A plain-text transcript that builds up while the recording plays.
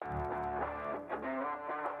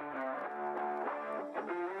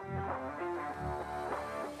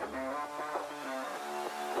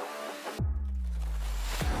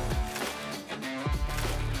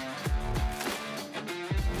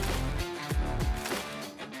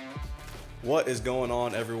What is going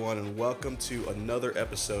on, everyone, and welcome to another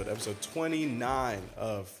episode 29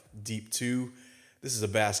 of Deep 2. This is a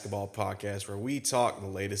basketball podcast where we talk the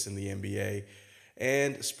latest in the NBA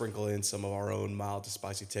and sprinkle in some of our own mild to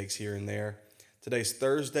spicy takes here and there. Today's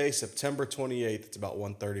Thursday, September 28th. It's about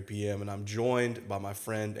 1:30 p.m., and I'm joined by my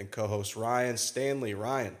friend and co-host Ryan Stanley.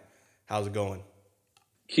 Ryan, how's it going?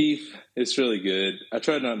 Keith, it's really good. I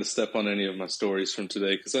tried not to step on any of my stories from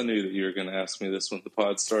today because I knew that you were going to ask me this when the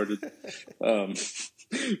pod started.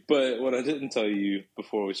 But what I didn't tell you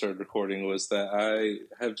before we started recording was that I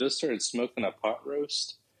have just started smoking a pot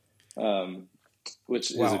roast,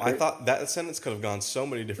 which Wow, is I thought that sentence could have gone so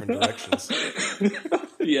many different directions.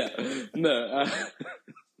 Yeah, no,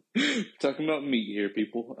 talking about meat here,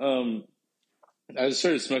 people. I just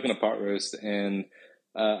started smoking a pot roast, and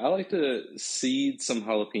I like to seed some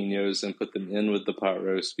jalapenos and put them in with the pot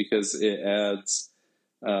roast because it adds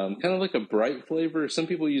kind of like a bright flavor. Some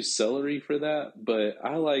people use celery for that, but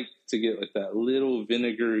I like to get like that little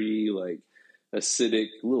vinegary, like acidic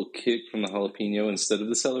little kick from the jalapeno instead of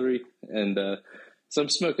the celery. And so I'm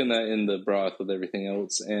smoking that in the broth with everything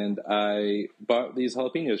else. And I bought these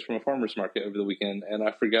jalapenos from a farmer's market over the weekend, and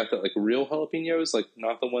I forgot that like real jalapenos, like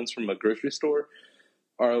not the ones from a grocery store,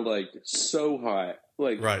 are like so hot.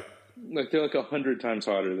 Right. Like they're like 100 times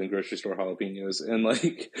hotter than grocery store jalapenos, and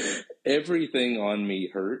like everything on me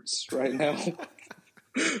hurts right now.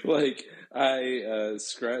 Like I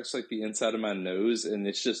scratched like the inside of my nose, and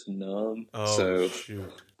it's just numb. Oh, so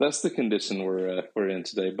shoot. that's the condition we're in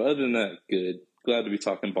today. But other than that, good. Glad to be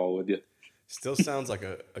talking ball with you. Still sounds like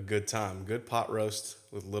a good time. Good pot roast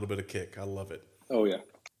with a little bit of kick. I love it. Oh yeah.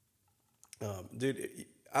 Dude,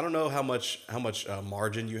 I don't know how much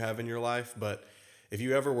margin you have in your life, but if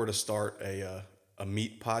you ever were to start a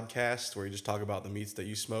meat podcast where you just talk about the meats that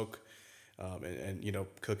you smoke, and you know,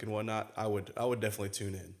 cook and whatnot, I would definitely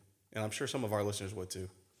tune in, and I'm sure some of our listeners would too.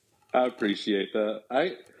 I appreciate that.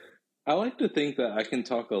 I like to think that I can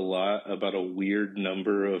talk a lot about a weird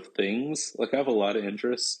number of things. Like I have a lot of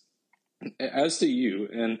interests, as do you.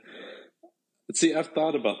 And see, I've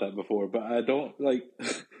thought about that before, but I don't like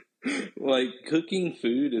like cooking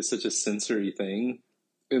food is such a sensory thing.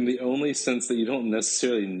 And the only sense that you don't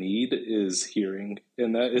necessarily need is hearing.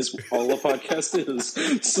 And that is all a podcast is.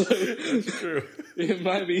 So That's true.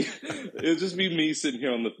 it'll just be me sitting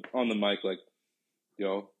here on the mic like,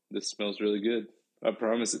 yo, this smells really good. I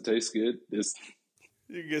promise it tastes good. You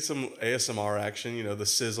can get some ASMR action, you know, the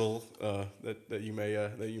sizzle that you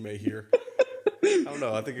may hear. I don't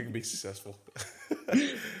know. I think it can be successful.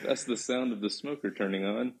 That's the sound of the smoker turning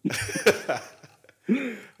on.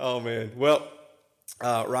 Oh man. Well,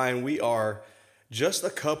 Ryan, we are just a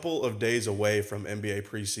couple of days away from NBA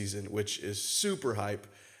preseason, which is super hype.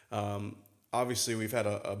 Obviously, we've had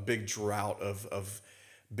a big drought of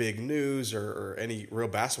big news or any real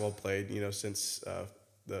basketball played, you know, since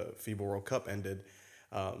the FIBA World Cup ended.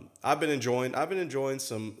 I've been enjoying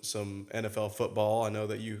some NFL football. I know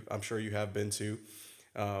that I'm sure you have been too.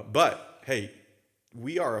 But hey,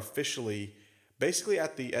 we are officially basically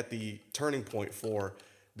at the turning point for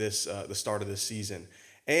this the start of this season,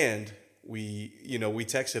 and we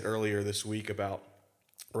texted earlier this week about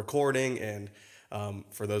recording, and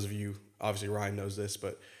for those of you, obviously Ryan knows this,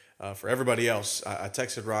 but for everybody else, I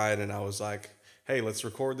texted Ryan and I was like, hey, let's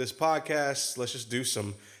record this podcast. Let's just do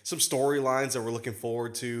some storylines that we're looking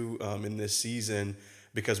forward to in this season,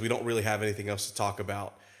 because we don't really have anything else to talk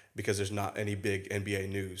about because there's not any big NBA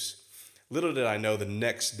news. Little did I know the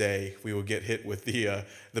next day we would get hit with the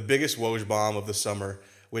biggest Woj bomb of the summer,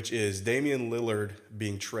 which is Damian Lillard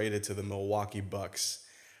being traded to the Milwaukee Bucks.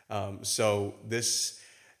 So this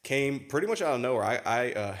came pretty much out of nowhere.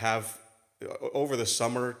 I have, over the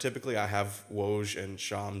summer, typically I have Woj and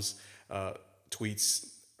Sham's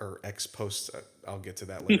tweets or X posts. I'll get to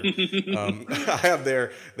that later. I have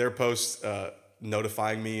their posts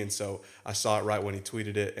notifying me, and so I saw it right when he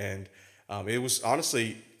tweeted it, and it was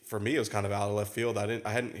honestly, for me, it was kind of out of left field. I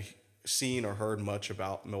hadn't seen or heard much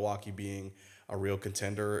about Milwaukee being a real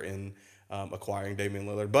contender in acquiring Damian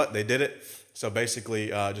Lillard, but they did it. So basically,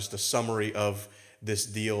 just a summary of this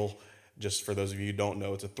deal, just for those of you who don't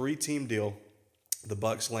know, it's a 3-team deal. The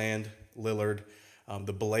Bucks land Lillard,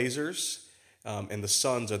 the Blazers, and the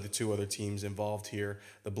Suns are the two other teams involved here.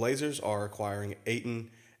 The Blazers are acquiring Ayton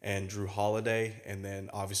and Drew Holiday, and then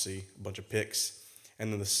obviously a bunch of picks.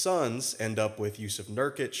 And then the Suns end up with Yusuf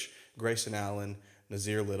Nurkic, Grayson Allen,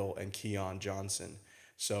 Nazir Little, and Keon Johnson.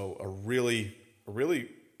 So a really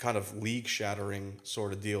kind of league-shattering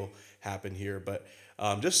sort of deal happened here. But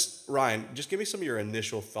just, Ryan, just give me some of your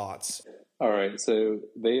initial thoughts. All right, so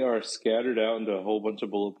they are scattered out into a whole bunch of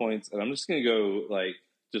bullet points, and I'm just going to go like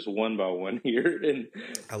just one by one here, and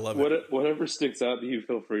I love it. Whatever sticks out to you,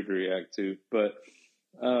 feel free to react to. But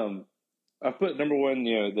I put number one,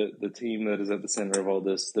 the team that is at the center of all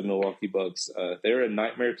this, the Milwaukee Bucks. They're a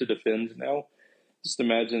nightmare to defend now. Just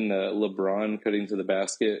imagine LeBron cutting to the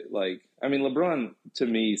basket. LeBron to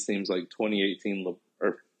me seems like 2018.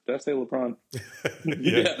 Or did I say LeBron?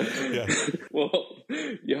 Yeah. Well,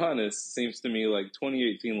 Giannis seems to me like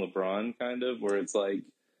 2018 LeBron, kind of, where it's like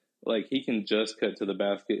he can just cut to the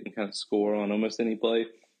basket and kind of score on almost any play.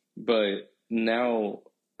 But now,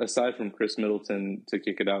 aside from Chris Middleton to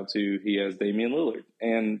kick it out to, he has Damian Lillard,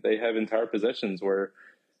 and they have entire possessions where,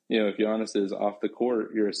 if Giannis is off the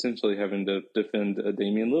court, you're essentially having to defend a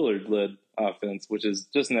Damian Lillard-led offense, which is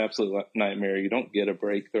just an absolute nightmare. You don't get a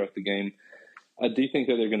break throughout the game. I do think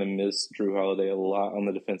that they're going to miss Drew Holiday a lot on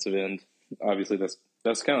the defensive end. Obviously, that's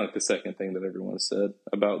kind of like the second thing that everyone said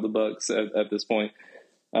about the Bucks at this point.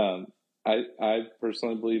 I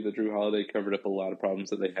personally believe that Drew Holiday covered up a lot of problems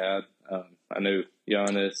that they had. I know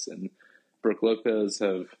Giannis and Brook Lopez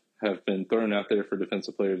have been thrown out there for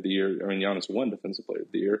Defensive Player of the Year. I mean, Giannis won Defensive Player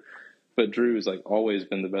of the Year, but Drew has always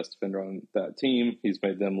been the best defender on that team. He's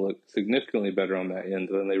made them look significantly better on that end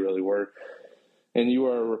than they really were. And you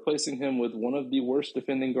are replacing him with one of the worst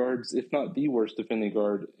defending guards, if not the worst defending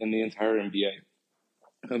guard in the entire NBA.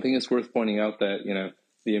 I think it's worth pointing out that,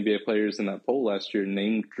 the NBA players in that poll last year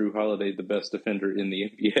named Drew Holiday the best defender in the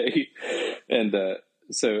NBA. And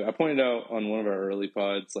so I pointed out on one of our early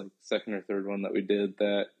pods, like second or third one that we did,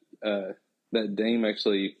 that Dame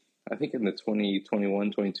actually, I think in the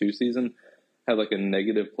 2021-22 season, had a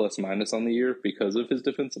negative plus minus on the year because of his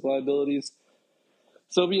defensive liabilities.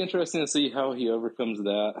 So it'll be interesting to see how he overcomes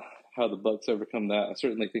that, how the Bucks overcome that. I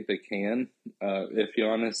certainly think they can. If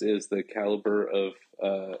Giannis is the caliber of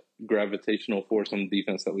gravitational force on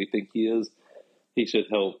defense that we think he is, he should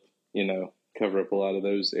help, cover up a lot of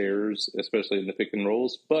those errors, especially in the pick and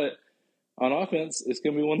rolls. But on offense, it's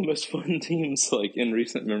going to be one of the most fun teams in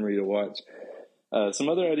recent memory to watch. Some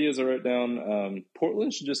other ideas I wrote down.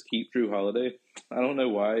 Portland should just keep Drew Holiday. I don't know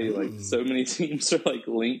why so many teams are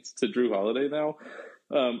linked to Drew Holiday now.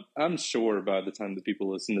 I'm sure by the time that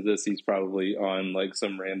people listen to this, he's probably on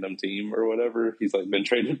some random team or whatever. He's been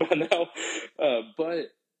traded by now.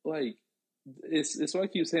 But it's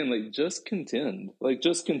like you saying, just contend.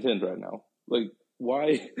 Just contend right now.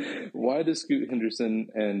 Why does Scoot Henderson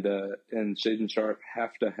and Shaden Sharp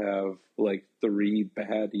have to have 3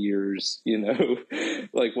 bad years?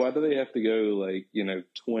 Why do they have to go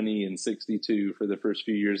 20-62 for the first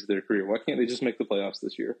few years of their career? Why can't they just make the playoffs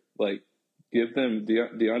this year? Give them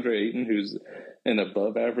DeAndre Ayton, who's an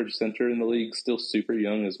above-average center in the league, still super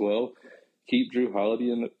young as well. Keep Drew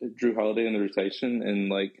Holiday in the rotation,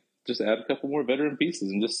 and just add a couple more veteran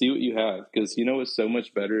pieces and just see what you have. Because it's so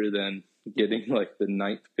much better than getting the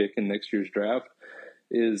 9th pick in next year's draft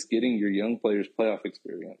is getting your young players playoff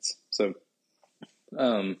experience. So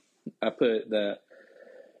I put that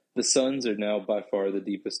the Suns are now by far the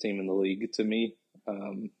deepest team in the league to me.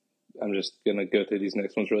 I'm just going to go through these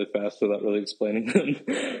next ones really fast without really explaining them.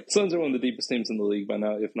 Suns are one of the deepest teams in the league by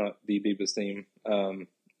now, if not the deepest team.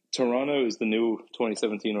 Toronto is the new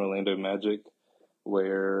 2017 Orlando Magic,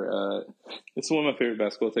 where it's one of my favorite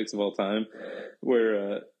basketball takes of all time,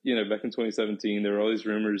 where, back in 2017, there were all these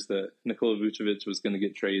rumors that Nikola Vucevic was going to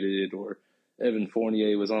get traded, or Evan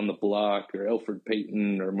Fournier was on the block, or Elfrid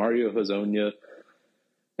Payton, or Mario Hezonja.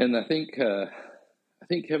 And I think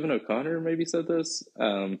Kevin O'Connor maybe said this.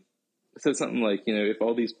 Said something if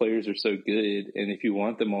all these players are so good and if you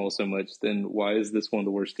want them all so much, then why is this one of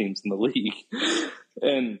the worst teams in the league?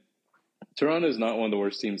 And Toronto is not one of the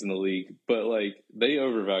worst teams in the league, but they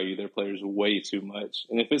overvalue their players way too much.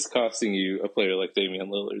 And if it's costing you a player like Damian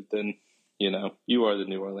Lillard, then, you are the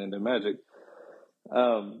new Orlando Magic.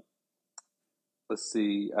 Let's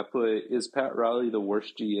see. I put, is Pat Riley the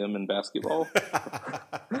worst GM in basketball?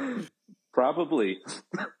 Probably.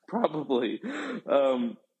 Probably.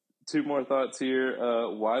 2 more thoughts here.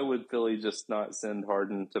 Why would Philly just not send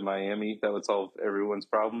Harden to Miami? That would solve everyone's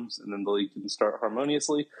problems, and then the league can start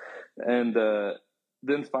harmoniously. And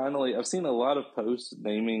then finally, I've seen a lot of posts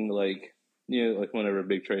naming whenever a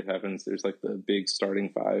big trade happens, there's the big starting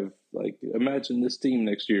 5, imagine this team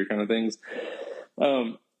next year kind of things.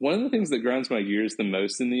 One of the things that grinds my gears the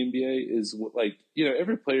most in the NBA is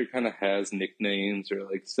every player kind of has nicknames or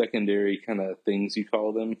secondary kind of things you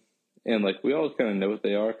call them. And we all kind of know what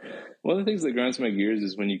they are. One of the things that grinds my gears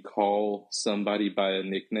is when you call somebody by a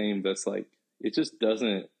nickname that's it just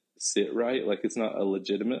doesn't sit right. It's not a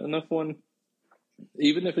legitimate enough one,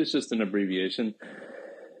 even if it's just an abbreviation.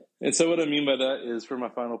 And so what I mean by that is, for my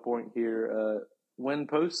final point here, when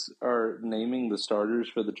posts are naming the starters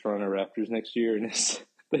for the Toronto Raptors next year, and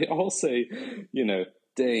they all say,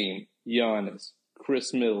 Dame, Giannis,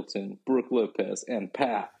 Chris Middleton, Brooke Lopez, and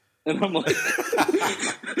Pat. And I'm like,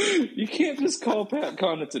 you can't just call Pat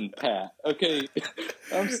Connaughton Pat, okay?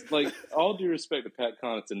 I'm like, all due respect to Pat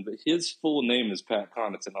Connaughton, but his full name is Pat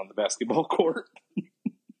Connaughton on the basketball court.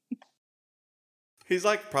 He's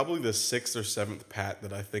like probably the sixth or seventh Pat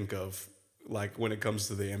that I think of, like when it comes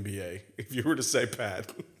to the NBA. If you were to say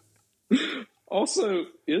Pat, Also,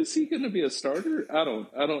 is he going to be a starter? I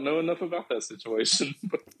don't know enough about that situation.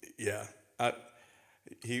 yeah,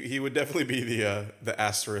 he would definitely be the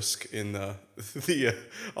asterisk in the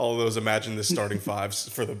all of those imagine the starting fives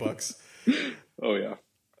for the Bucks. Oh yeah,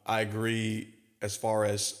 I agree as far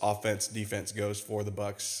as offense defense goes for the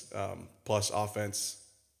Bucks, plus offense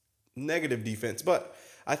negative defense, but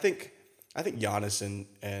I think Giannis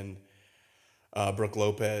and Brooke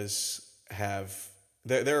Lopez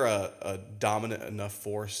they're a dominant enough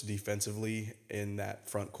force defensively in that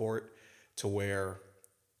front court to where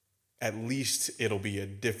at least it'll be a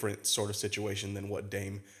different sort of situation than what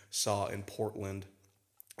Dame saw in Portland,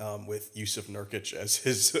 with Yusuf Nurkic as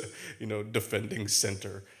his defending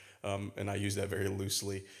center, and I use that very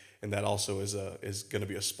loosely. And that also is going to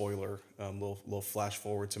be a spoiler, little flash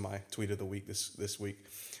forward to my tweet of the week this week.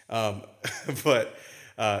 Um, but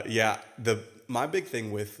yeah, my big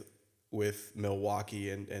thing with Milwaukee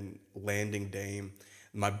and landing Dame,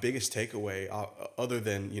 my biggest takeaway, other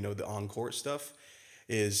than the on court stuff,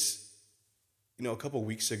 is a couple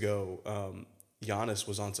weeks ago, Giannis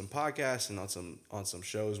was on some podcasts and on some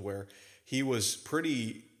shows where he was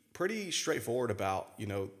pretty straightforward about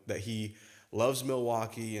that he loves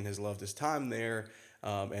Milwaukee and has loved his time there,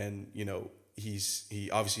 and he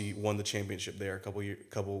obviously won the championship there a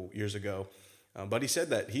couple years ago, but he said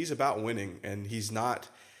that he's about winning and he's not.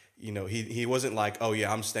 He wasn't like, oh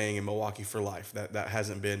yeah, I'm staying in Milwaukee for life. That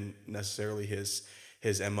hasn't been necessarily his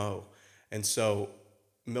MO. And so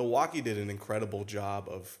Milwaukee did an incredible job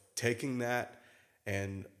of taking that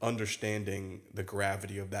and understanding the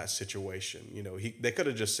gravity of that situation. They could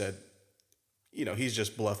have just said, he's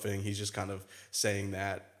just bluffing. He's just kind of saying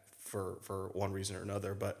that for one reason or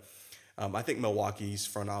another. But I think Milwaukee's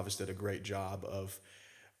front office did a great job of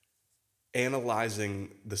analyzing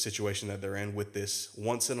the situation that they're in with this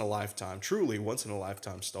truly once in a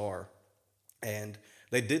lifetime star. And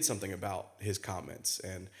they did something about his comments.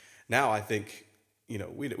 And now I think,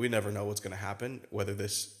 we never know what's going to happen, whether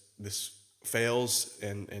this fails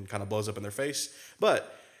and kind of blows up in their face,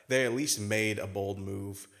 but they at least made a bold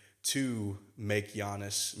move to make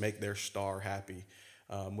their star happy,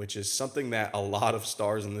 which is something that a lot of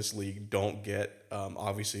stars in this league don't get.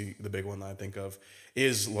 Obviously, the big one that I think of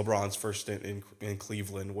is LeBron's first stint in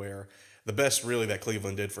Cleveland, where the best really that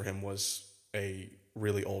Cleveland did for him was a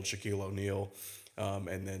really old Shaquille O'Neal,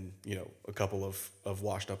 and then a couple of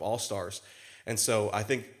washed up all-stars. And so I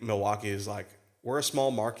think Milwaukee is like, we're a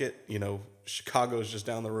small market. Chicago's just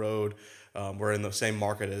down the road. We're in the same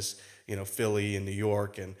market as Philly and New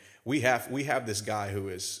York, and we have this guy who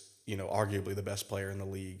is arguably the best player in the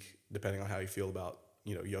league, depending on how you feel about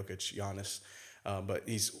Jokic, Giannis, but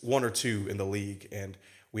he's one or two in the league, and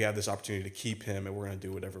we have this opportunity to keep him, and we're going to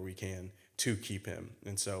do whatever we can to keep him.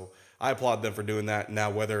 And so I applaud them for doing that.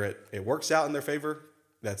 Now, whether it works out in their favor,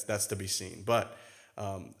 that's to be seen. But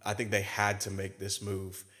I think they had to make this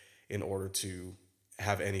move in order to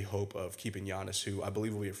have any hope of keeping Giannis, who I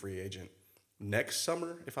believe will be a free agent next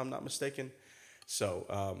summer, if I'm not mistaken.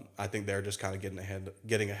 So I think they're just kind of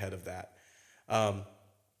getting ahead of that.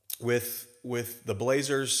 With the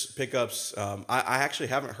Blazers pickups, I actually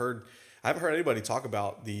haven't heard anybody talk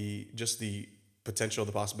about the potential,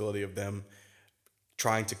 the possibility of them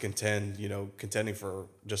trying to contending for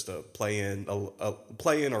just a play-in or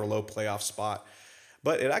a low playoff spot.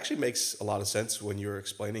 But it actually makes a lot of sense when you're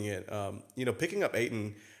explaining it. Picking up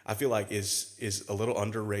Ayton, I feel like is a little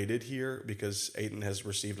underrated here, because Ayton has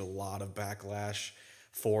received a lot of backlash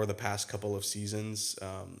for the past couple of seasons.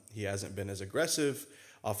 He hasn't been as aggressive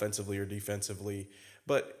offensively or defensively,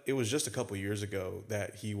 but it was just a couple years ago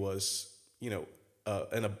that he was,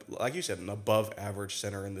 like you said, an above average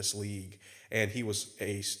center in this league, and he was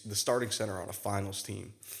the starting center on a finals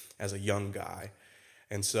team as a young guy.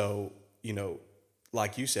 And so,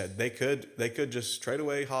 like you said, they could just trade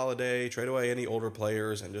away Holiday, trade away any older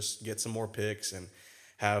players, and just get some more picks and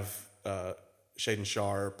have Shaedon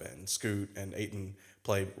Sharpe and Scoot and Ayton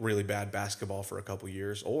play really bad basketball for a couple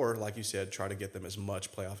years, or like you said, try to get them as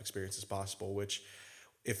much playoff experience as possible. Which,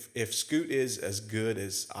 if Scoot is as good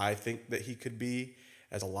as I think that he could be,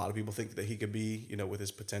 as a lot of people think that he could be, with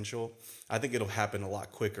his potential. I think it'll happen a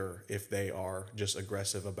lot quicker if they are just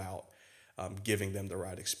aggressive about giving them the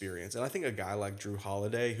right experience. And I think a guy like Drew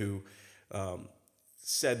Holiday, who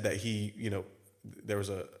said that there was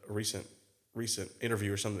a recent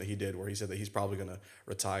interview or something that he did where he said that he's probably going to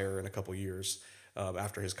retire in a couple years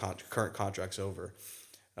after his current contract's over.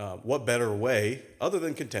 What better way, other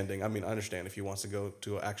than contending? I mean, I understand if he wants to go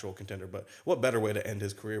to an actual contender, but what better way to end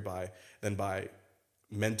his career than by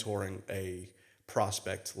mentoring a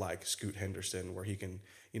prospect like Scoot Henderson, where he can,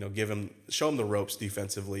 show him the ropes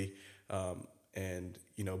defensively, and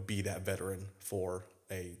be that veteran for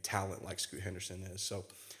a talent like Scoot Henderson is. So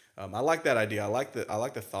I like that idea. I like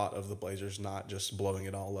the thought of the Blazers not just blowing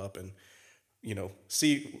it all up and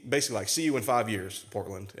see you in 5 years,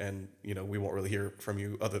 Portland, and we won't really hear from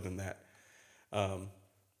you other than that. And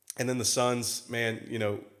then the Suns,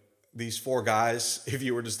 man, these four guys, if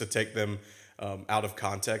you were just to take them out of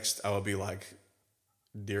context, I would be like,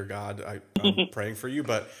 dear God, I'm praying for you.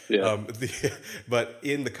 But Yeah. But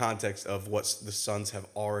in the context of what the Suns have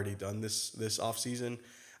already done this offseason,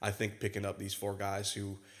 I think picking up these four guys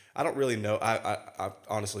who I don't really know. I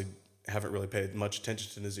honestly haven't really paid much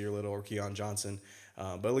attention to Nazir Little or Keon Johnson,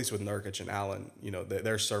 but at least with Nurkic and Allen,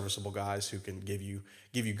 they're serviceable guys who can give you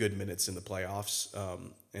good minutes in the playoffs.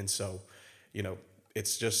 And so, it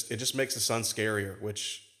just makes the Suns scarier,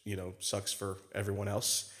 which sucks for everyone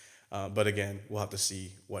else. But again, we'll have to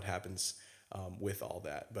see what happens with all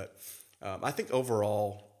that. But I think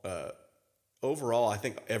overall, I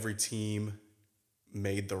think every team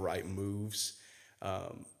made the right moves.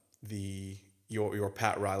 Your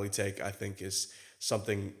Pat Riley take, I think, is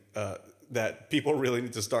something that people really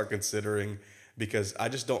need to start considering, because I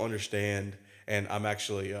just don't understand. And I'm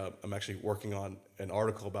actually working on an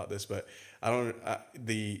article about this, but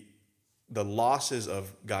the losses of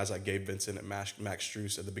guys like Gabe Vincent and Max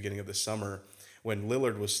Strus at the beginning of the summer, when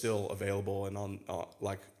Lillard was still available and on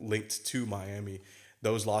linked to Miami,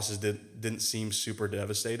 those losses didn't seem super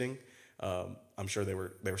devastating. I'm sure they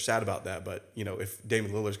were sad about that, but if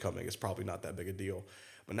Damian Lillard's coming, it's probably not that big a deal.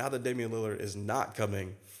 But now that Damian Lillard is not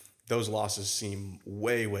coming, those losses seem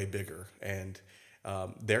way, way bigger, and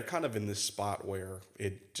they're kind of in this spot where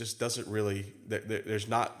it just doesn't really. There's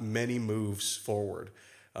not many moves forward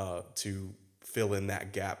to fill in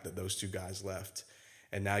that gap that those two guys left,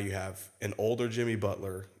 and now you have an older Jimmy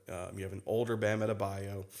Butler, you have an older Bam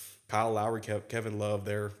Adebayo, Kyle Lowry, Kevin Love.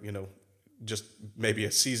 They're just maybe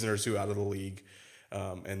a season or two out of the league.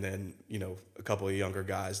 And then, a couple of younger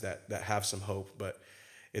guys that have some hope, but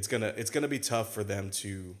it's gonna be tough for them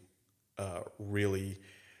to really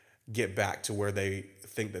get back to where they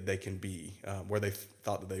think that they can be, where they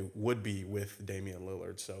thought that they would be with Damian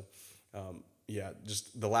Lillard. So,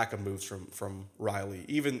 just the lack of moves from Riley.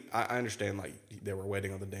 Even I understand like they were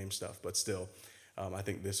waiting on the Dame stuff, but still, I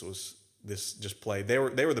think this just played. They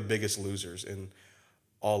were the biggest losers in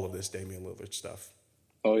all of this Damian Lillard stuff.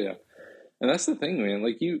 Oh yeah. And that's the thing, man.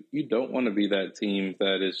 Like you don't want to be that team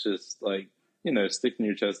that is just like, sticking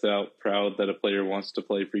your chest out, proud that a player wants to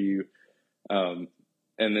play for you, and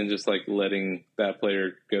then just like letting that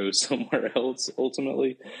player go somewhere else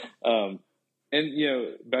ultimately. And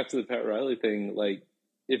back to the Pat Riley thing, like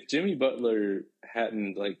if Jimmy Butler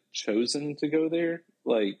hadn't like chosen to go there,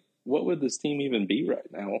 like what would this team even be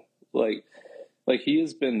right now? Like he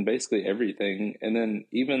has been basically everything. And then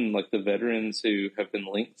even like the veterans who have been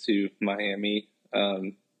linked to Miami,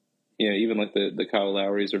 even like the Kyle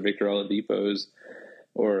Lowrys or Victor Oladipo's,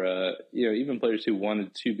 or, even players who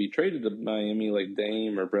wanted to be traded to Miami, like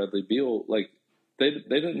Dame or Bradley Beal, like they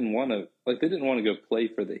didn't want to go play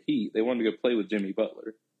for the Heat. They wanted to go play with Jimmy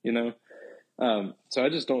Butler, So I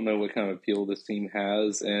just don't know what kind of appeal this team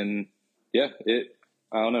has. And yeah, I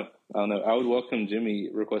don't know. I would welcome Jimmy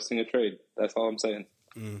requesting a trade. That's all I'm saying.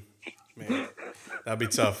 Man, that'd be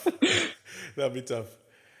tough. That'd be tough.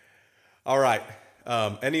 All right.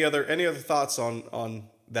 Any other thoughts on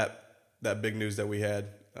that big news that we had?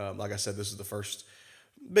 Like I said, this is the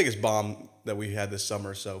biggest bomb that we had this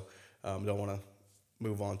summer, so don't want to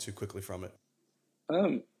move on too quickly from it.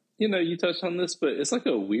 You touched on this, but it's like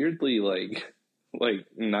a weirdly like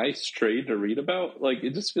nice trade to read about. Like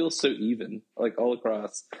it just feels so even, like all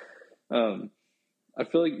across. I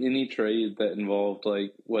feel like any trade that involved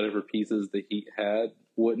like whatever pieces the Heat had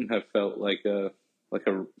wouldn't have felt like a I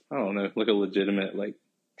don't know, like a legitimate like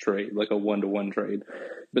trade, like a 1-to-1 trade.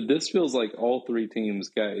 But this feels like all three teams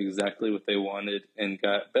got exactly what they wanted and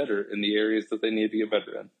got better in the areas that they needed to get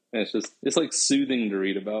better in. And it's like soothing to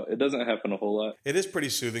read about. It doesn't happen a whole lot. It is pretty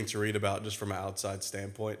soothing to read about just from an outside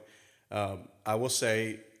standpoint. I will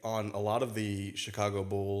say on a lot of the Chicago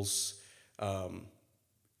Bulls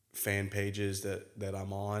fan pages that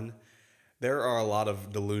I'm on, there are a lot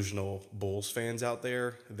of delusional Bulls fans out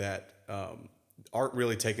there that aren't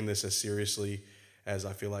really taking this as seriously as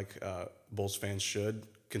I feel like Bulls fans should,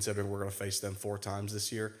 considering we're going to face them 4 times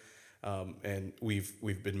this year, and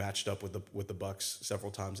we've been matched up with the Bucks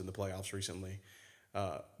several times in the playoffs recently.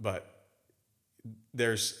 But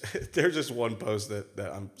there's there's just one post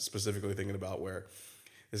that I'm specifically thinking about where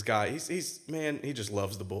this guy he's man, he just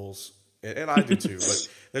loves the Bulls, and I do too. But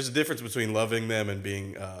there's a difference between loving them and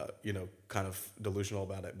being kind of delusional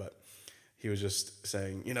about it. But he was just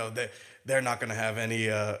saying, they're not going to have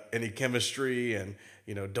any chemistry, and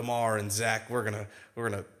DeMar and Zach, we're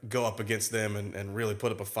gonna go up against them and really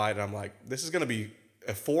put up a fight. And I'm like, this is going to be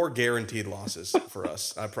 4 guaranteed losses for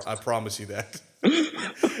us. I promise you that.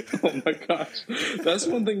 Oh my gosh, that's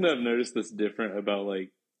one thing that I've noticed that's different about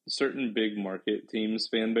like certain big market teams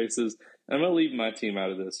fan bases. I'm gonna leave my team out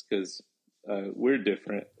of this because we're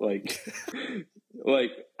different. Like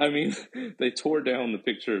I mean, they tore down the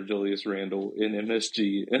picture of Julius Randle in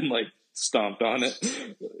MSG and like stomped on it.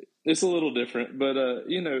 It's a little different, but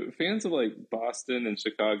fans of like Boston and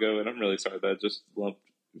Chicago, and I'm really sorry that I just lumped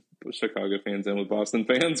Chicago fans in with Boston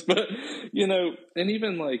fans, but and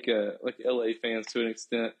even like LA fans to an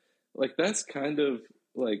extent, like that's kind of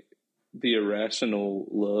like the irrational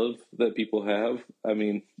love that people have. I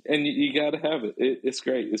mean, and you got to have it. It's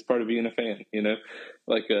great. It's part of being a fan,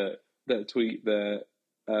 like that tweet that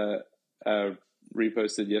I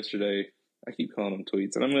reposted yesterday. I keep calling them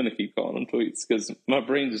tweets, and I'm going to keep calling them tweets because my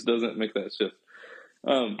brain just doesn't make that shift.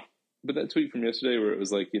 But that tweet from yesterday where it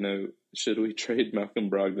was like, should we trade Malcolm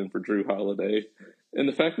Brogdon for Drew Holiday? And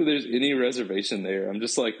the fact that there's any reservation there, I'm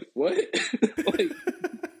just like, what? Like,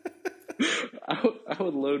 I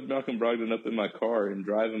would load Malcolm Brogdon up in my car and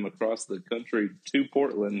drive him across the country to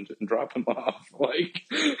Portland and drop him off. Like,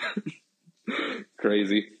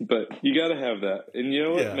 crazy. But you got to have that. And you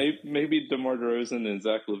know what? Yeah. Maybe DeMar DeRozan and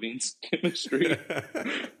Zach LaVine's chemistry.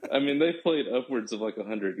 I mean, they've played upwards of like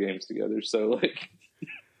 100 games together. So, like...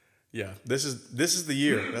 Yeah, this is the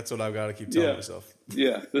year. That's what I've got to keep telling myself.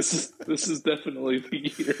 Yeah, this is definitely the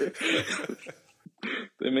year.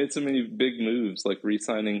 They made so many big moves, like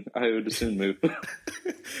re-signing Ayo Dosunmu.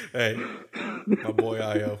 Hey, my boy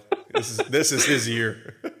Ayo. This is his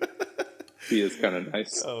year. He is kind of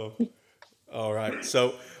nice. Oh, all right.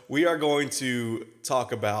 So we are going to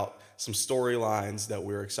talk about some storylines that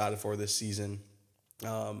we're excited for this season.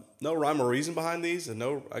 No rhyme or reason behind these, and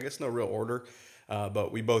no real order.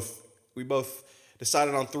 But we both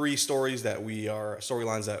decided on 3 storylines that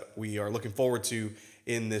we are looking forward to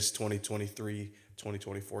in this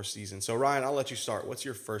 2023-2024 season. So Ryan, I'll let you start. What's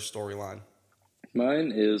your first storyline?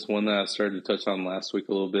 Mine is one that I started to touch on last week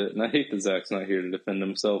a little bit, and I hate that Zach's not here to defend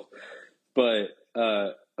himself, but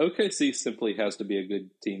OKC simply has to be a good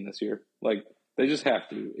team this year. Like, they just have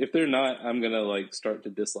to. If they're not, I'm gonna like start to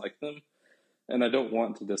dislike them, and I don't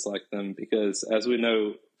want to dislike them because, as we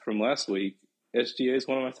know from last week, SGA is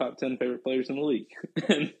one of my top 10 favorite players in the league.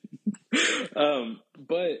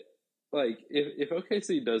 But like if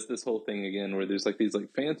OKC does this whole thing again where there's like these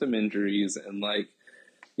like phantom injuries and like,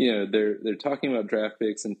 they're talking about draft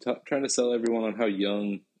picks and trying to sell everyone on how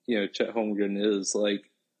young, Chet Holmgren is, like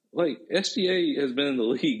SGA has been in the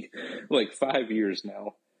league like 5 years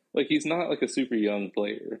now. Like, he's not like a super young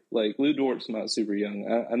player. Like, Lou Dort's not super young.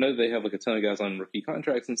 I know they have like a ton of guys on rookie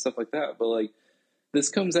contracts and stuff like that, but like, this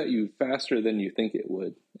comes at you faster than you think it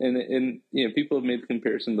would. And people have made the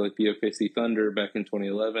comparison to like the OKC Thunder back in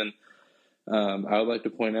 2011. I would like to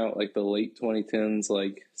point out like the late 2010s,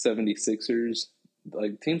 like 76ers,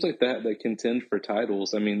 like teams like that contend for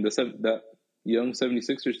titles. I mean, that young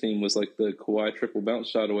 76ers team was like the Kawhi triple bounce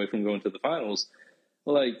shot away from going to the finals.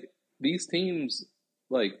 Like, these teams,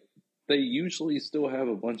 like, they usually still have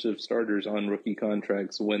a bunch of starters on rookie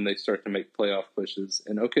contracts when they start to make playoff pushes.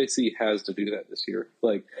 And OKC has to do that this year.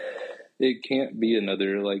 Like, it can't be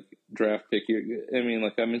another, like, draft pick here. I mean,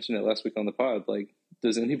 like I mentioned it last week on the pod, like,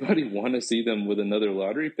 does anybody want to see them with another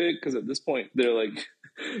lottery pick? Because at this point, they're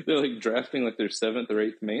drafting like their 7th or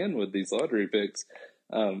 8th man with these lottery picks.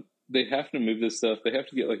 They have to move this stuff. They have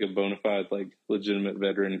to get like a bona fide, like, legitimate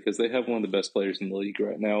veteran because they have one of the best players in the league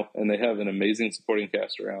right now, and they have an amazing supporting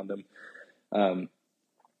cast around them.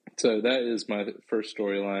 So that is my first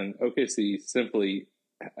storyline. OKC simply,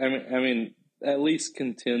 I mean, at least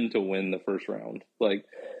contend to win the first round. Like,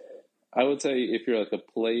 I would say if you're like a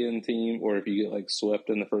play-in team or if you get like swept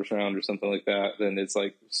in the first round or something like that, then it's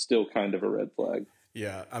like still kind of a red flag.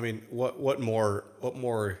 Yeah, I mean, what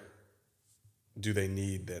more do they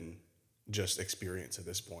need than just experience at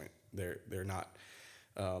this point? They're not,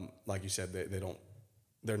 like you said, they don't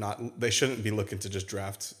they shouldn't be looking to just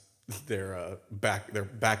draft their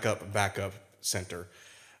backup center.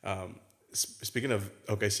 Speaking of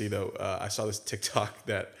OKC though, I saw this TikTok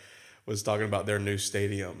that was talking about their new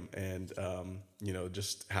stadium and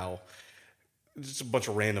just how just a bunch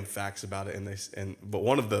of random facts about it, but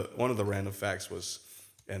one of the random facts was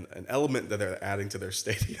an element that they're adding to their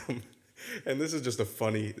stadium, and this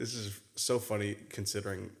is so funny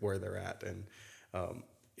considering where they're at and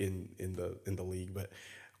in the league. But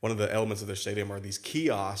one of the elements of their stadium are these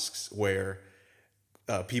kiosks where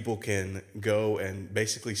people can go and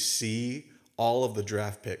basically see all of the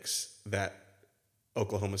draft picks that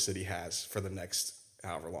Oklahoma City has for the next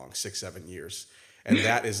however long, 6-7 years, and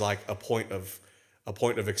that is like a point of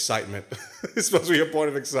excitement. It's supposed to be a point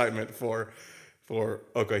of excitement for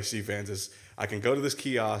OKC fans. Is I can go to this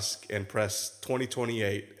kiosk and press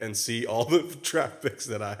 2028 and see all the draft picks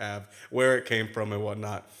that I have, where it came from and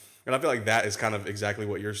whatnot. And I feel like that is kind of exactly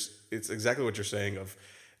what you're saying of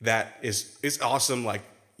that is awesome. Like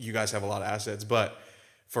you guys have a lot of assets, but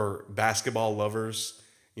for basketball lovers,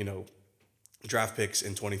 draft picks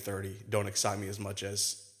in 2030 don't excite me as much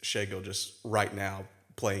as Shai Gilgeous right now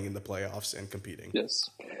playing in the playoffs and competing. Yes.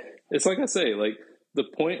 It's like I say, like the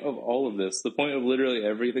point of all of this, the point of literally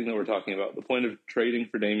everything that we're talking about, the point of trading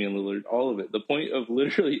for Damian Lillard, all of it, the point of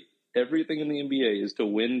literally everything in the NBA is to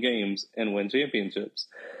win games and win championships.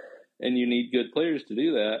 And you need good players to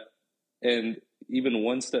do that. And even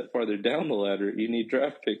one step farther down the ladder, you need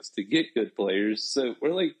draft picks to get good players. So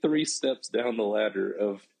we're like 3 steps down the ladder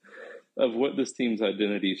of what this team's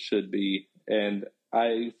identity should be. And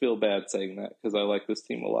I feel bad saying that because I like this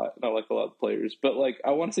team a lot and I like a lot of players. But like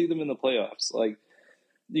I want to see them in the playoffs. Like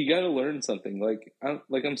you got to learn something. Like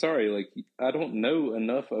I'm sorry, like I don't know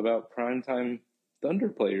enough about primetime Thunder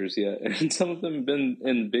players yet, and some of them have been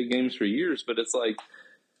in big games for years. But it's like,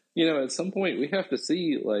 at some point we have to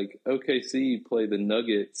see like OKC play the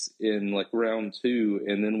Nuggets in like round 2,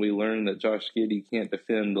 and then we learn that Josh Giddey can't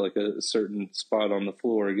defend like a certain spot on the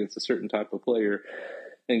floor against a certain type of player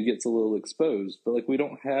and gets a little exposed. But like we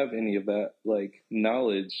don't have any of that like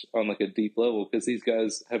knowledge on like a deep level because these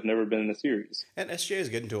guys have never been in a series. And SGA is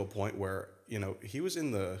getting to a point where, he was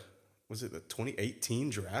in the 2018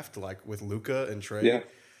 draft, like with Luka and Trey. Yeah.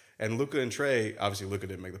 And Luka and Trey, obviously Luka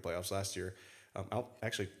didn't make the playoffs last year.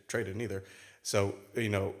 Actually Trey didn't either. So,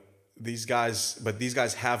 these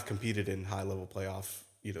guys have competed in high level playoff,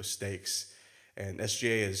 stakes. And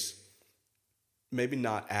SGA is maybe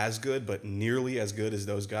not as good, but nearly as good as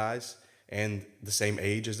those guys and the same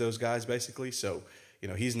age as those guys, basically. So,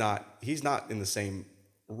 he's not in the same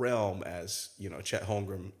realm as, Chet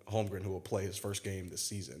Holmgren, who will play his first game this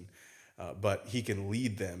season. But he can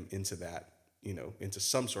lead them into that, into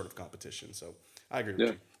some sort of competition. So I agree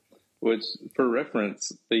with you. Which, for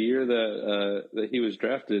reference, the year that he was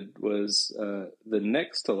drafted was the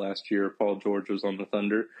next to last year Paul George was on the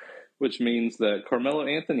Thunder, which means that Carmelo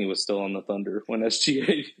Anthony was still on the Thunder when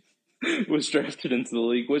SGA was drafted into the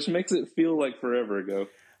league, which makes it feel like forever ago.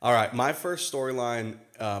 All right, my first storyline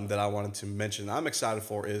that I wanted to mention, I'm excited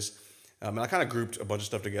for is, and I kind of grouped a bunch of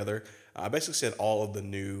stuff together. I basically said all of the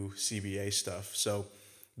new CBA stuff. So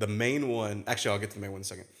the main one, actually I'll get to the main one in a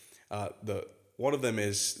second. One of them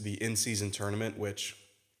is the in-season tournament, which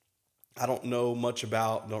I don't know much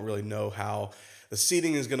about, don't really know how the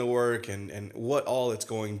seeding is going to work and what all it's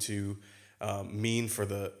going to mean for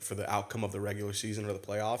the outcome of the regular season or the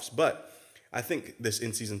playoffs. But I think this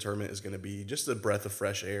in-season tournament is going to be just a breath of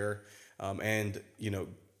fresh air, and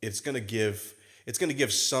it's going to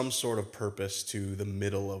give some sort of purpose to the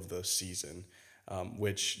middle of the season,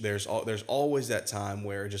 which there's always that time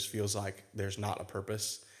where it just feels like there's not a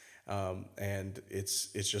purpose. And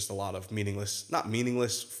it's just a lot of not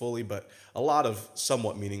meaningless fully, but a lot of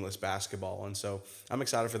somewhat meaningless basketball. And so I'm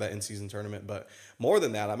excited for that in-season tournament. But more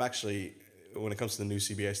than that, I'm actually, when it comes to the new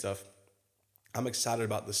CBA stuff, I'm excited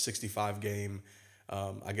about the 65-game,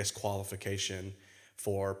 qualification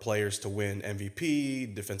for players to win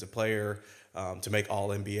MVP, defensive player, to make all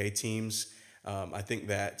NBA teams. I think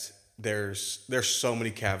that there's so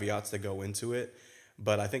many caveats that go into it,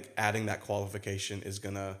 but I think adding that qualification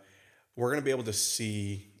we're gonna be able to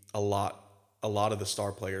see a lot of the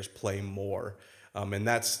star players play more, and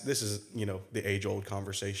this is the age-old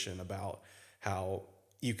conversation about how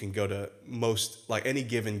you can go to any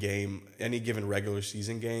given game, any given regular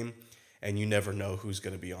season game, and you never know who's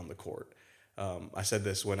going to be on the court. I said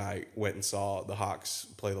this when I went and saw the Hawks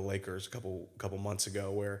play the Lakers a couple months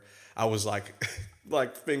ago, where I was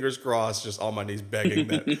like fingers crossed, just on my knees begging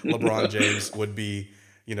that LeBron James would be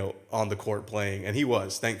on the court playing, and he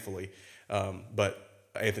was, thankfully. But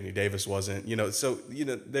Anthony Davis wasn't, so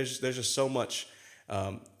there's just so much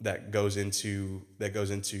that goes into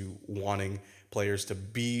wanting players to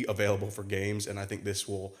be available for games, and I think this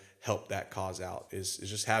will help that cause out. Is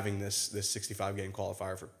just having this 65 game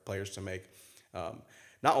qualifier for players to make.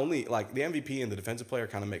 Not only like the MVP and the defensive player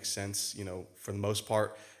kind of makes sense, for the most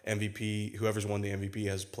part, MVP, whoever's won the MVP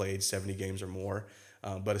has played 70 games or more.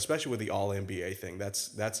 But especially with the All NBA thing,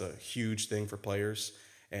 that's a huge thing for players.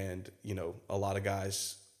 And a lot of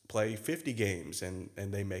guys play 50 games and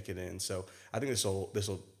they make it in. So I think this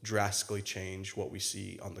will drastically change what we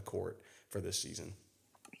see on the court for this season.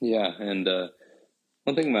 Yeah, and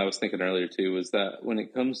one thing I was thinking earlier too was that when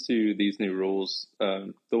it comes to these new rules,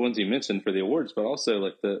 the ones you mentioned for the awards, but also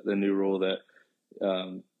like the new rule that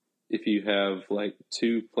if you have like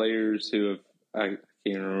two players who have, I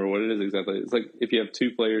can't remember what it is exactly. It's like if you have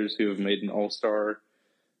two players who have made an All-Star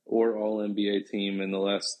or All-NBA team in the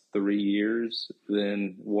last 3 years,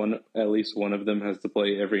 then at least one of them has to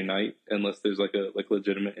play every night unless there's like a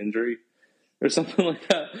legitimate injury or something like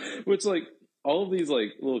that. Which like all of these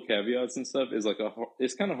like little caveats and stuff is like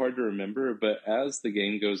it's kind of hard to remember, but as the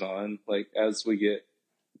game goes on, like as we get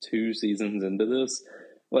 2 seasons into this,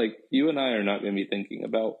 like you and I are not going to be thinking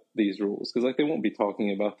about these rules because like they won't be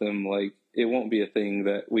talking about them. Like it won't be a thing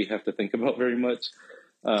that we have to think about very much.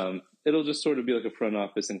 It'll just sort of be like a front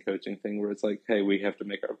office and coaching thing where it's like, hey, we have to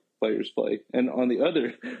make our players play. And on the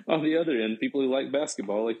other end, people who like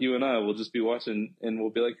basketball, like you and I, will just be watching and we'll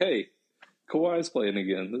be like, hey, Kawhi's playing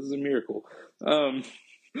again. This is a miracle.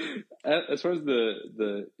 As far as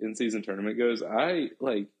the in-season tournament goes, I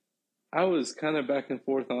was kind of back and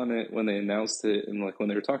forth on it when they announced it and like when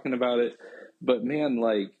they were talking about it. But man,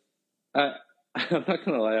 like I'm not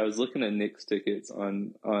gonna lie, I was looking at Knicks tickets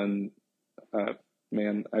on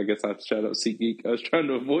man, I guess I have to shout out SeatGeek. I was trying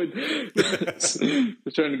to avoid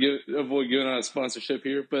giving out a sponsorship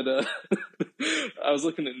here, but I was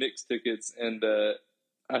looking at Knicks tickets and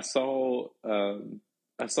I saw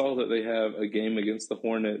that they have a game against the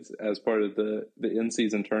Hornets as part of the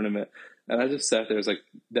in-season tournament, and I just sat there. I was like,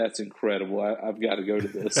 "That's incredible! I've got to go to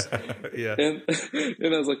this." Yeah, and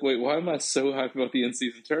I was like, "Wait, why am I so hyped about the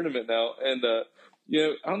in-season tournament now?" And I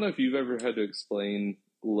don't know if you've ever had to explain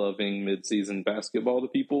loving mid-season basketball to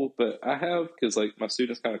people, but I have because like my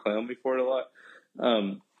students kind of clown me for it a lot.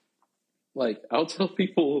 Like I'll tell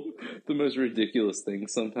people the most ridiculous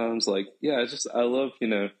things sometimes. Like, yeah, I love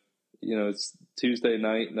it's Tuesday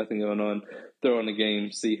night, nothing going on. Throw on a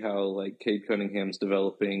game, see how like Cade Cunningham's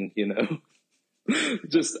developing.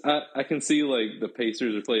 Just I can see like the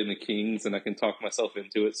Pacers are playing the Kings, and I can talk myself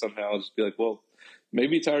into it somehow. I'll just be like, well,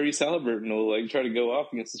 maybe Tyrese Halliburton will like try to go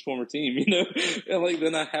off against his former team, and like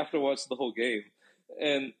then I have to watch the whole game,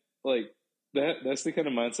 and like that's the kind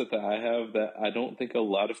of mindset that I have that I don't think a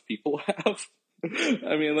lot of people have.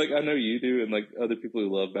 I mean, like I know you do, and like other people who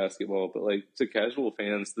love basketball, but like to casual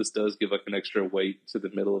fans, this does give like an extra weight to the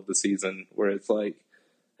middle of the season, where it's like,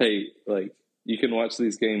 hey, like you can watch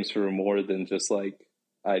these games for more than just like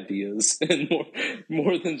ideas and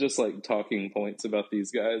more than just like talking points about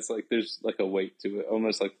these guys. Like there's like a weight to it,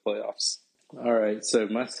 almost like playoffs. All right, so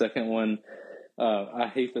my second one. I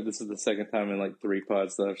hate that this is the second time in like 3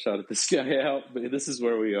 pods that I've shouted this guy out, but this is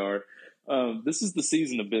where we are. This is the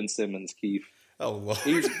season of Ben Simmons, Keith. Oh, Lord.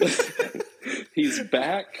 He's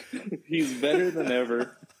back. He's better than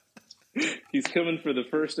ever. He's coming for the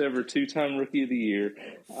first ever 2-time Rookie of the Year.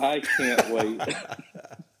 I can't wait.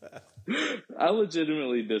 I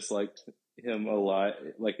legitimately disliked him a lot,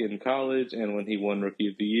 like in college and when he won Rookie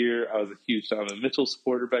of the Year. I was a huge Donovan Mitchell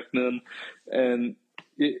supporter back then, and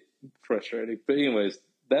frustrating. But anyways,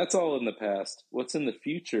 that's all in the past. What's in the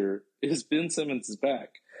future is Ben Simmons is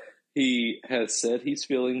back. He has said he's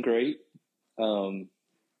feeling great.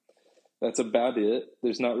 That's about it.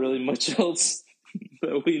 There's not really much else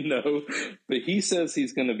that we know. But he says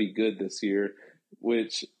he's going to be good this year,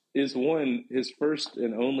 which is his first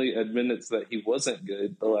and only admittance that he wasn't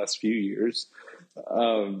good the last few years.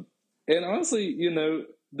 And honestly,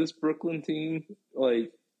 this Brooklyn team,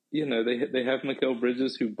 like, they have Mikal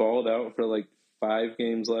Bridges who balled out for like 5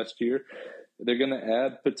 games last year. They're going to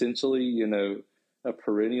add potentially, a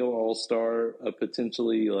perennial all-star, a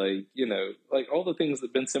potentially like all the things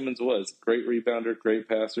that Ben Simmons was. Great rebounder, great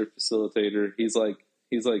passer, facilitator. He's like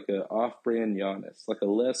an off-brand Giannis, like a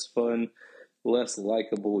less fun, less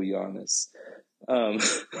likable Giannis. And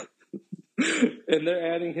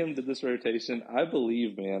they're adding him to this rotation. I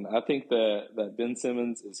believe, man. I think that Ben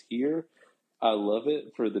Simmons is here. I love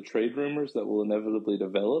it for the trade rumors that will inevitably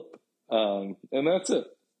develop. And that's it.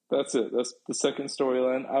 That's the second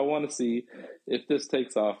storyline. I want to see if this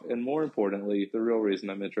takes off. And more importantly, the real reason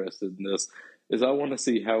I'm interested in this is I want to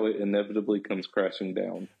see how it inevitably comes crashing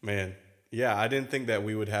down. Man, Yeah, I didn't think that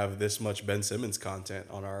we would have this much Ben Simmons content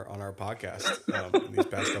on our podcast in these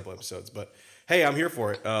past couple episodes, but hey, I'm here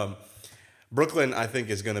for it. Brooklyn, I think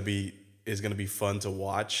is gonna be fun to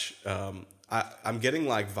watch. I'm getting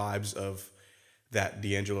like vibes of that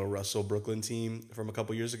D'Angelo Russell Brooklyn team from a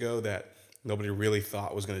couple years ago that nobody really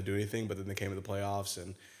thought was going to do anything, but then they came to the playoffs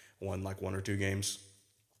and won like one or two games,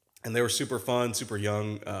 and they were super fun, super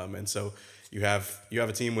young, and so you have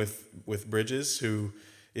a team with Bridges who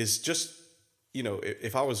is just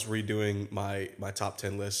if I was redoing my top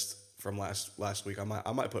 10 list from last week, I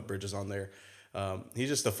might put Bridges on there. He's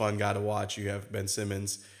just a fun guy to watch. You have Ben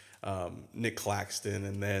Simmons, Nick Claxton,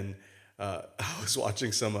 and then I was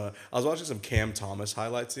watching some Cam Thomas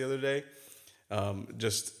highlights the other day.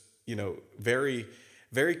 Just very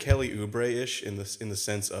very Kelly Oubre ish in the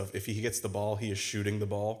sense of if he gets the ball, he is shooting the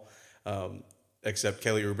ball. Except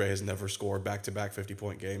Kelly Oubre has never scored back to back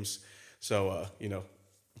 50-point games, so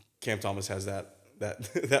Cam Thomas has that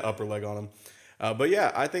that upper leg on him. But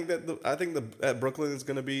yeah, that Brooklyn is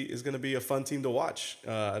gonna be a fun team to watch.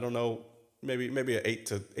 I don't know, maybe a 8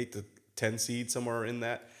 to 10 seed somewhere in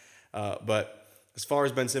that. But as far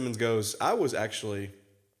as Ben Simmons goes, I was actually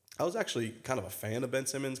kind of a fan of Ben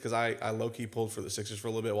Simmons because I low key pulled for the Sixers for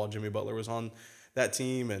a little bit while Jimmy Butler was on that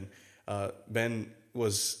team, and Ben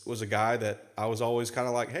was a guy that I was always kind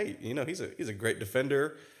of like, hey, he's a great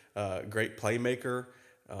defender, great playmaker.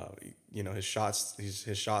 His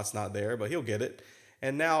shots not there, but he'll get it.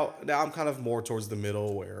 And now I'm kind of more towards the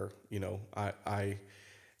middle where I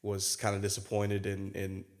was kind of disappointed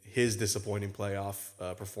in his disappointing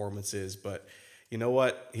playoff performances, but you know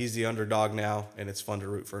what? He's the underdog now, and it's fun to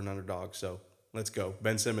root for an underdog. So let's go,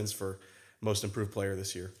 Ben Simmons for most improved player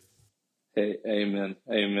this year. Hey, amen,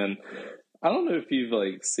 amen. I don't know if you've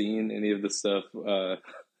like seen any of the stuff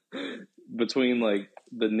between like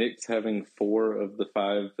the Knicks having 4 of the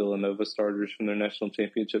 5 Villanova starters from their national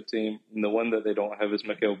championship team, and the one that they don't have is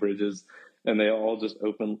Mikal Bridges, and they all just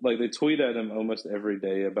open like they tweet at him almost every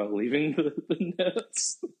day about leaving the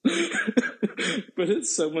Nets. But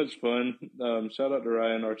it's so much fun. Shout out to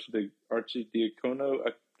Ryan Archidiacono.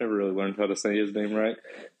 I never really learned how to say his name right.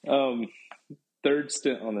 Third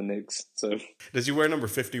stint on the Knicks. So Does he wear number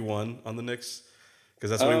 51 on the Knicks? Because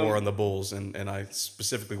that's what he wore on the Bulls, and I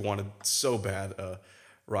specifically wanted so bad a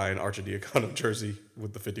Ryan Archidiacono jersey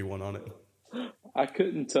with the 51 on it. I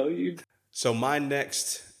couldn't tell you. So my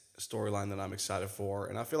next storyline that I'm excited for,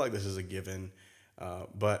 and I feel like this is a given,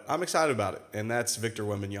 but I'm excited about it, and that's Victor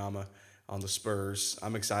Wembanyama on the Spurs.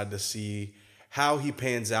 I'm excited to see how he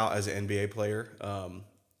pans out as an NBA player.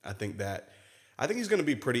 I think he's going to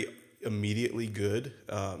be pretty immediately good.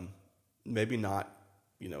 Maybe not,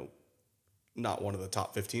 not one of the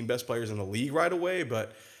top 15 best players in the league right away,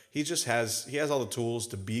 but he has all the tools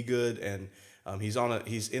to be good, and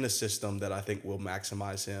he's in a system that I think will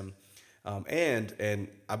maximize him. And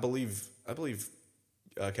I believe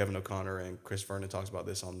Kevin O'Connor and Chris Vernon talks about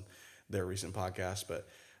this on their recent podcast, but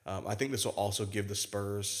I think this will also give the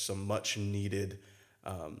Spurs some much needed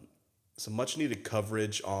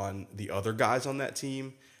coverage on the other guys on that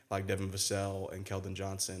team, like Devin Vassell and Keldon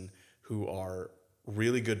Johnson, who are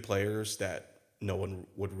really good players that no one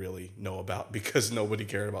would really know about because nobody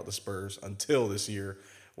cared about the Spurs until this year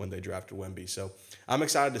when they drafted Wemby. So I'm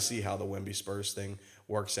excited to see how the Wemby Spurs thing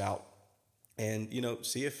works out, and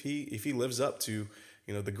see if he lives up to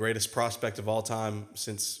the greatest prospect of all time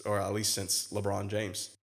or at least since LeBron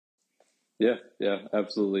James. Yeah,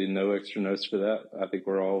 absolutely. No extra notes for that. I think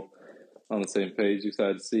we're all on the same page.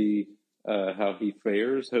 Excited to see how he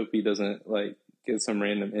fares. Hope he doesn't like get some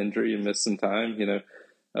random injury and miss some time.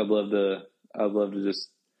 I'd love to just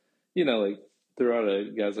like throughout a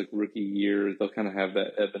guy's like rookie year, they'll kind of have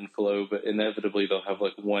that ebb and flow, but inevitably they'll have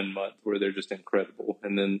like 1 month where they're just incredible,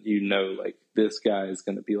 and then like this guy is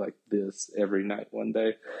going to be like this every night one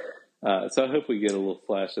day. So I hope we get a little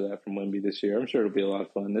flash of that from Wemby this year. I'm sure it'll be a lot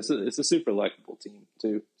of fun. It's a super likable team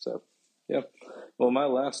too. So yeah. Well, my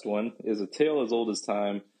last one is a tale as old as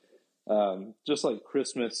time. Just like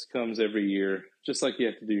Christmas comes every year, just like you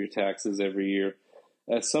have to do your taxes every year,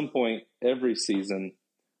 at some point every season,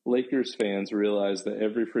 Lakers fans realize that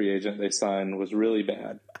every free agent they signed was really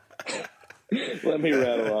bad. Let me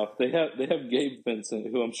rattle off. They have Gabe Vincent,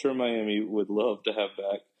 who I'm sure Miami would love to have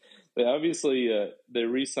back. They obviously they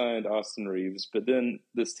re-signed Austin Reeves, but then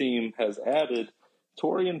this team has added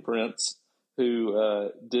Torian Prince, who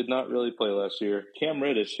did not really play last year, Cam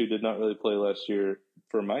Reddish, who did not really play last year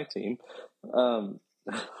for my team,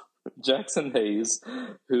 Jackson Hayes,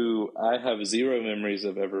 who I have zero memories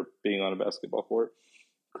of ever being on a basketball court,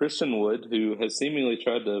 Christian Wood, who has seemingly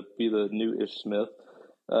tried to be the new Ish Smith,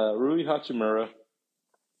 Rui Hachimura,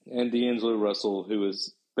 and D'Angelo Russell, who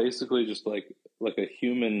is basically just like a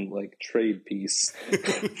human like trade piece.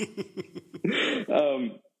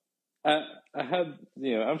 um, I had,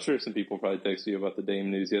 I'm sure some people probably texted you about the Dame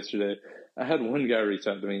news yesterday. I had one guy reach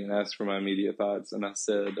out to me and ask for my immediate thoughts, and I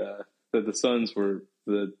said that the Suns were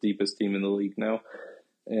the deepest team in the league now,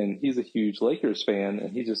 and he's a huge Lakers fan,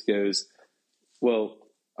 and he just goes, "Well,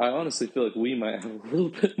 I honestly feel like we might have a little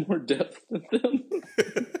bit more depth than them."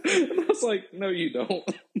 And I was like, "No, you don't.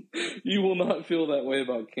 You will not feel that way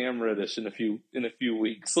about Cam Reddish in a few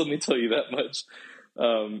weeks. Let me tell you that much."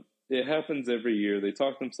 It happens every year. They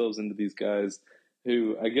talk themselves into these guys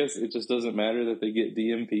who, I guess it just doesn't matter that they get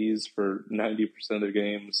DMPs for 90% of their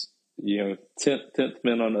games. 10th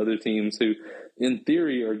men on other teams who, in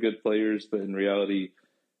theory, are good players, but in reality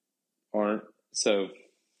aren't. So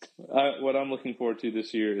what I'm looking forward to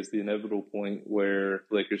this year is the inevitable point where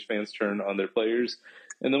Lakers fans turn on their players,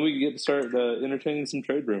 and then we get to start entertaining some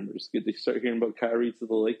trade rumors. Get to start hearing about Kyrie to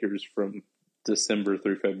the Lakers from December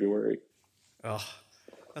through February. Oh,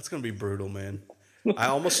 that's gonna be brutal, man. I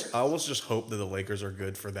almost just hope that the Lakers are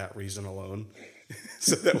good for that reason alone,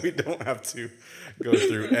 so that we don't have to go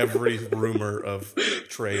through every rumor of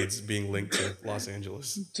trades being linked to Los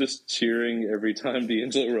Angeles. Just cheering every time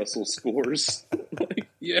D'Angelo Russell scores. Like,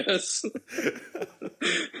 yes.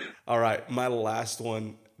 All right, my last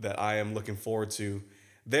one that I am looking forward to.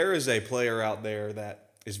 There is a player out there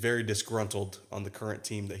that is very disgruntled on the current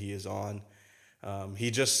team that he is on.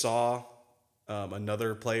 He just saw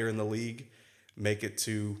another player in the league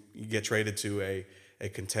get traded to a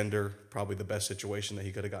contender, probably the best situation that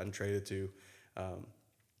he could have gotten traded to.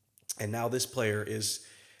 And now this player is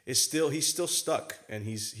still stuck, and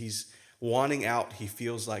he's wanting out. He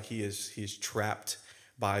feels like he's trapped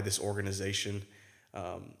by this organization.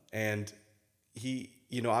 And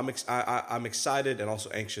I'm excited and also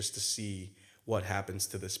anxious to see what happens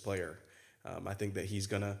to this player. I think that he's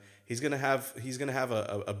gonna have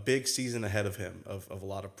a big season ahead of him of a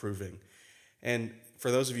lot of proving. And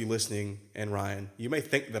for those of you listening, and Ryan, you may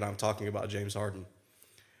think that I'm talking about James Harden,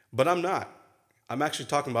 but I'm not. I'm actually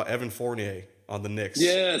talking about Evan Fournier on the Knicks.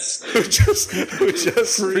 Yes, who just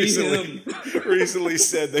recently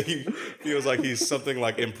said that he feels like he's something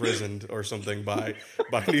like imprisoned or something by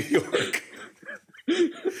New York.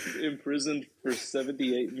 Imprisoned for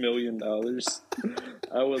 $78 million.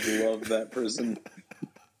 I would love that prison.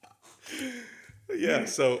 Yeah,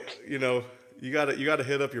 so you gotta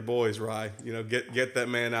hit up your boys, Rye. Get that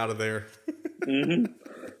man out of there. Mm-hmm.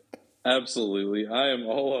 Absolutely, I am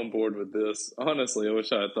all on board with this. Honestly, I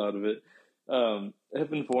wish I had thought of it.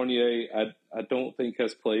 Evan Fournier, I don't think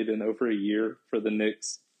has played in over a year for the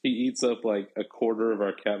Knicks. He eats up like a quarter of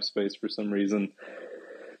our cap space for some reason.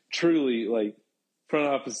 Truly, like, front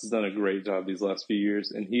office has done a great job these last few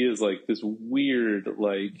years, and he is like this weird,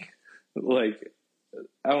 like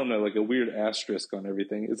I don't know, like a weird asterisk on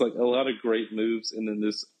everything. It's like a lot of great moves, and then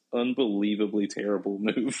this unbelievably terrible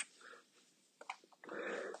move.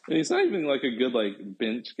 And he's not even like a good like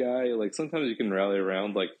bench guy. Like sometimes you can rally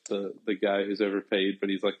around like the guy who's overpaid, but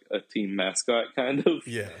he's like a team mascot kind of.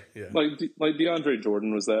 Yeah. Like DeAndre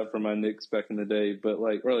Jordan was that for my Knicks back in the day, but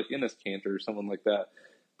like, or like Enes Kanter or someone like that.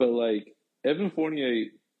 But like Evan Fournier,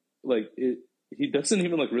 like he doesn't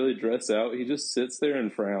even like really dress out. He just sits there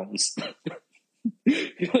and frowns.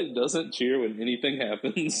 He like doesn't cheer when anything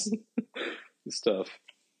happens. It's tough.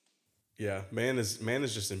 Yeah, man is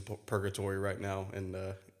just in purgatory right now, and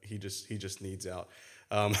he just needs out.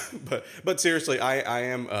 But seriously,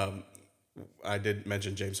 I did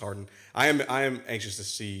mention James Harden. I am anxious to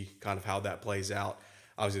see kind of how that plays out.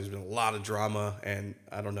 Obviously, there's been a lot of drama, and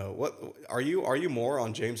I don't know what are you more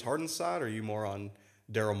on James Harden's side, or are you more on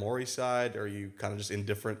Daryl Morey's side? Or are you kind of just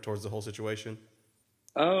indifferent towards the whole situation?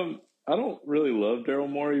 I don't really love Daryl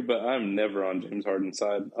Morey, but I'm never on James Harden's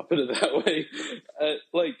side. I'll put it that way.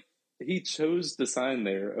 Like, he chose to sign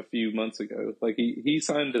there a few months ago. Like, he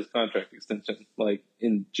signed his contract extension, like,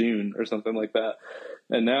 in June or something like that.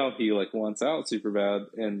 And now he, like, wants out super bad.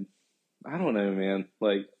 And I don't know, man.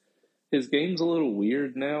 Like, his game's a little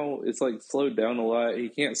weird now. It's, like, slowed down a lot. He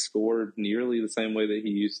can't score nearly the same way that he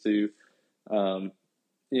used to.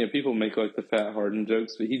 People make, like, the fat Harden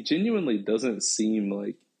jokes, but he genuinely doesn't seem,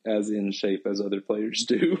 like, as in shape as other players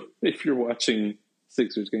do. If you're watching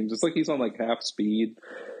Sixers games, it's like he's on like half speed.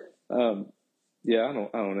 I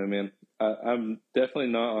don't know, man. I'm definitely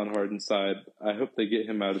not on Harden's side. I hope they get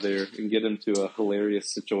him out of there and get him to a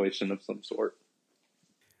hilarious situation of some sort.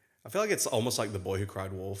 I feel like it's almost like The Boy Who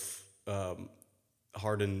Cried Wolf.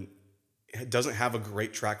 Harden doesn't have a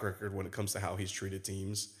great track record when it comes to how he's treated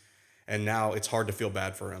teams. And now it's hard to feel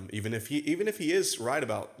bad for him, even if he is right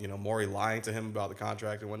about, Morey lying to him about the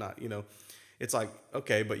contract and whatnot. It's like,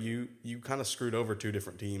 okay, but you kind of screwed over two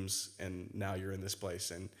different teams, and now you're in this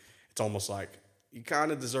place, and it's almost like you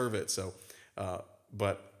kind of deserve it. So,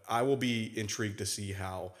 but I will be intrigued to see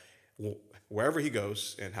how wherever he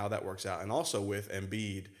goes and how that works out, and also with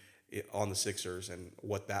Embiid on the Sixers and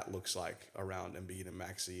what that looks like around Embiid and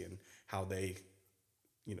Maxey and how they,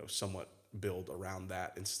 somewhat build around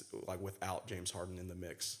that, and like without James Harden in the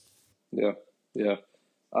mix. Yeah, yeah.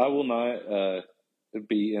 I will not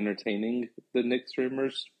be entertaining the Knicks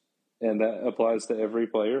rumors, and that applies to every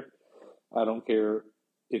player. I don't care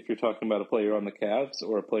if you're talking about a player on the Cavs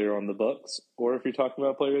or a player on the Bucks, or if you're talking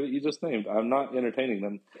about a player that you just named. I'm not entertaining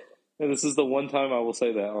them. And this is the one time I will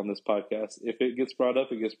say that on this podcast. If it gets brought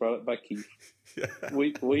up, it gets brought up by Keith. Yeah.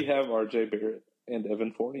 We have RJ Barrett and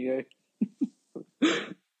Evan Fournier.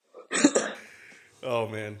 Oh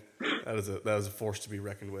man, that is a force to be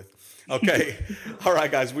reckoned with. Okay, all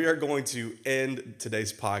right, guys, we are going to end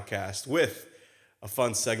today's podcast with a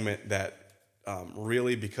fun segment that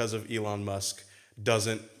really, because of Elon Musk,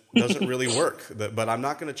 doesn't really work. But I'm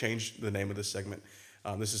not going to change the name of this segment.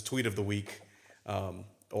 This is Tweet of the Week,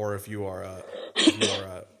 or if you are a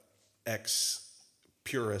X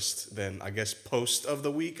purist, then I guess Post of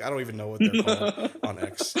the Week. I don't even know what they're called on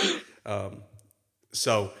X.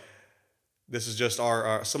 So this is just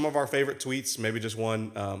our some of our favorite tweets, maybe just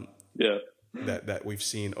one that we've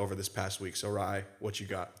seen over this past week. So Rye, what you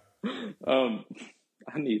got? I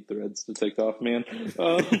need threads to take off, man.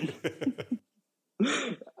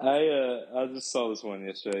 I just saw this one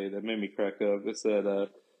yesterday that made me crack up. It said,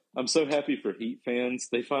 I'm so happy for Heat fans.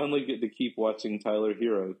 They finally get to keep watching Tyler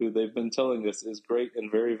Hero, who they've been telling us is great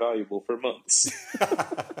and very valuable for months.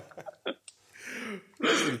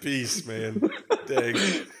 Rest in peace, man. Dang.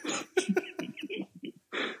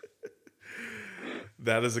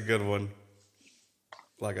 That is a good one.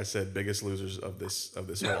 Like I said, biggest losers of this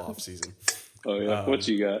whole off season. Oh yeah, what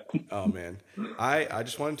you got? Oh man, I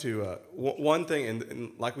just wanted to one thing,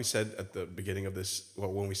 and like we said at the beginning of this,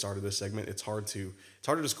 when we started this segment, it's hard to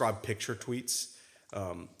describe picture tweets,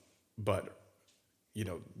 but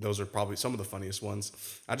those are probably some of the funniest ones.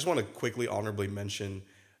 I just want to quickly honorably mention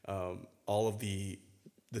all of the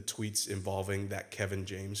tweets involving that Kevin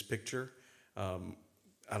James picture.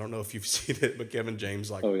 I don't know if you've seen it, but Kevin James,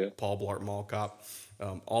 like Paul Blart Mall Cop,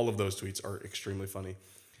 all of those tweets are extremely funny.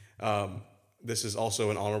 This is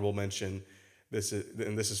also an honorable mention. This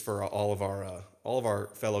is for all of our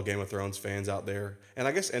fellow Game of Thrones fans out there, and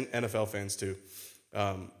I guess NFL fans too.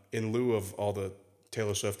 In lieu of all the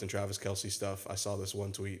Taylor Swift and Travis Kelce stuff, I saw this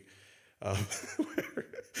one tweet. Where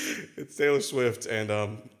it's Taylor Swift and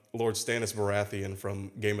Lord Stannis Baratheon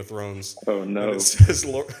from Game of Thrones. Oh no! And it says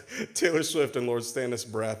Taylor Swift and Lord Stannis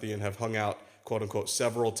Baratheon have hung out, quote unquote,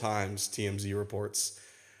 several times. TMZ reports.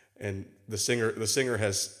 And the singer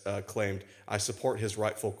has claimed, "I support his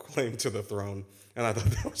rightful claim to the throne." And I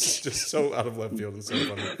thought that was just so out of left field and so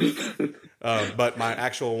funny. But my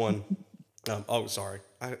actual one, sorry,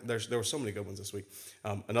 there were so many good ones this week.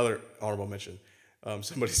 Another honorable mention.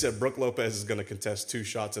 Somebody said Brooke Lopez is going to contest 2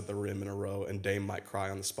 shots at the rim in a row, and Dame might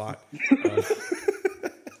cry on the spot.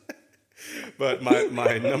 But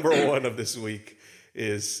my number one of this week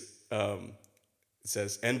is it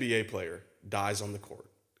says NBA player dies on the court.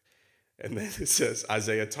 And then it says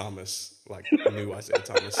Isaiah Thomas, like a new Isaiah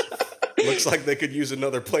Thomas. Looks like they could use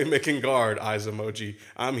another playmaking guard, eyes emoji.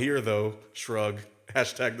 I'm here, though, shrug.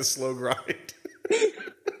 Hashtag the slow grind.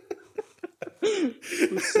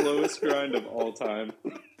 The slowest grind of all time.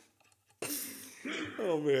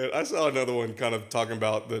 Oh, man. I saw another one kind of talking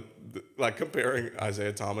about the comparing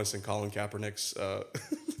Isaiah Thomas and Colin Kaepernick's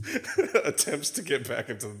attempts to get back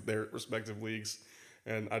into their respective leagues.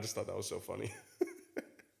 And I just thought that was so funny.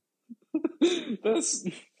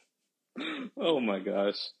 Oh my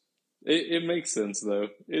gosh. It makes sense though.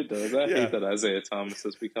 It does. I hate that Isaiah Thomas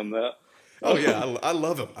has become that. Oh yeah, I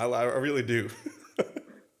love him. I really do.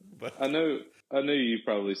 But I know you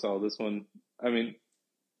probably saw this one. I mean,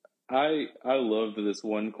 I loved this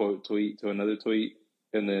one quote tweet to another tweet,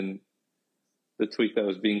 and then the tweet that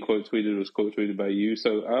was being quote tweeted was quote tweeted by you.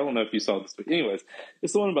 So I don't know if you saw this tweet. Anyways,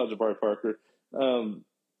 it's the one about Jabari Parker.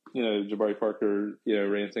 Jabari Parker,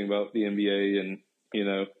 ranting about the NBA and,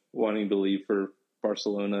 wanting to leave for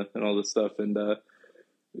Barcelona and all this stuff. And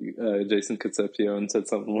Jason Concepcion said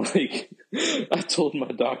something like, I told my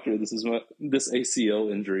doctor this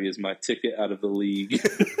ACL injury is my ticket out of the league.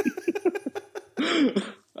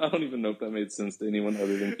 I don't even know if that made sense to anyone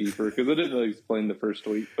other than Kiefer, because I didn't really explain the first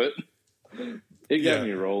tweet, but it got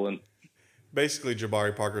me rolling. Basically,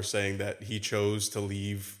 Jabari Parker saying that he chose to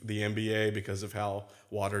leave the NBA because of how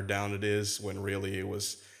watered down it is, when really it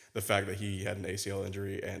was the fact that he had an ACL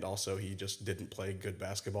injury and also he just didn't play good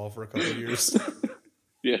basketball for a couple of years.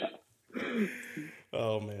 Yeah.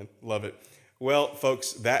 Oh, man. Love it. Well,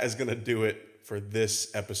 folks, that is going to do it for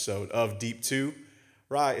this episode of Deep 2.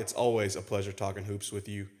 Rye, it's always a pleasure talking hoops with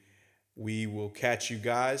you. We will catch you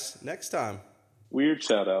guys next time. Weird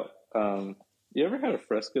shout out. You ever had a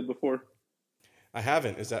Fresca before? I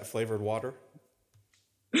haven't. Is that flavored water?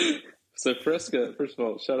 So Fresca, first of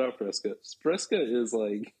all, shout out Fresca. Fresca is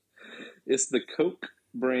like, it's the Coke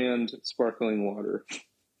brand sparkling water.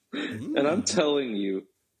 And I'm telling you,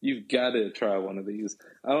 you've got to try one of these.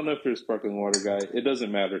 I don't know if you're a sparkling water guy. It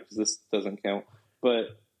doesn't matter because this doesn't count.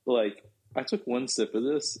 But like, I took one sip of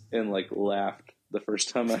this and like laughed the first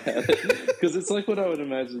time I had it, because it's like what I would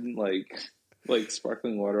imagine like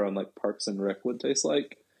sparkling water on like Parks and Rec would taste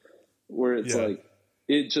like, where it's like,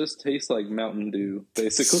 it just tastes like Mountain Dew,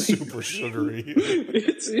 basically. Super sugary.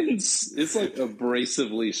 It's like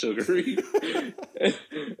abrasively sugary.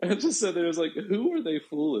 I just said there, was like, who are they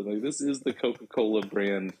fooling? Like, this is the Coca-Cola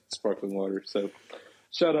brand sparkling water. So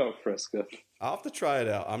shout out Fresca. I'll have to try it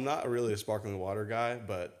out. I'm not really a sparkling water guy,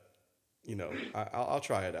 but you know, I'll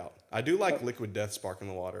try it out. I do like Liquid Death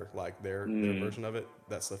sparkling water, like their version of it.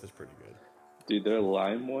 That stuff is pretty good. Dude, their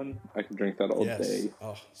lime one, I can drink that all day.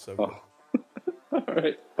 Oh, so good. All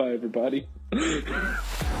right. Bye, everybody.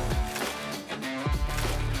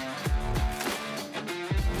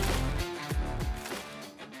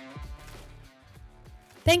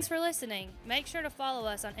 Thanks for listening. Make sure to follow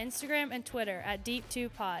us on Instagram and Twitter at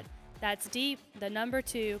Deep2Pod. That's Deep, the number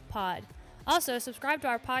 2, Pod. Also, subscribe to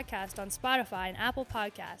our podcast on Spotify and Apple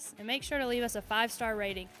Podcasts, and make sure to leave us a 5-star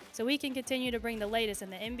rating so we can continue to bring the latest in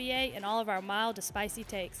the NBA and all of our mild to spicy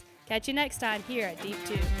takes. Catch you next time here at Deep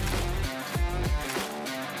 2.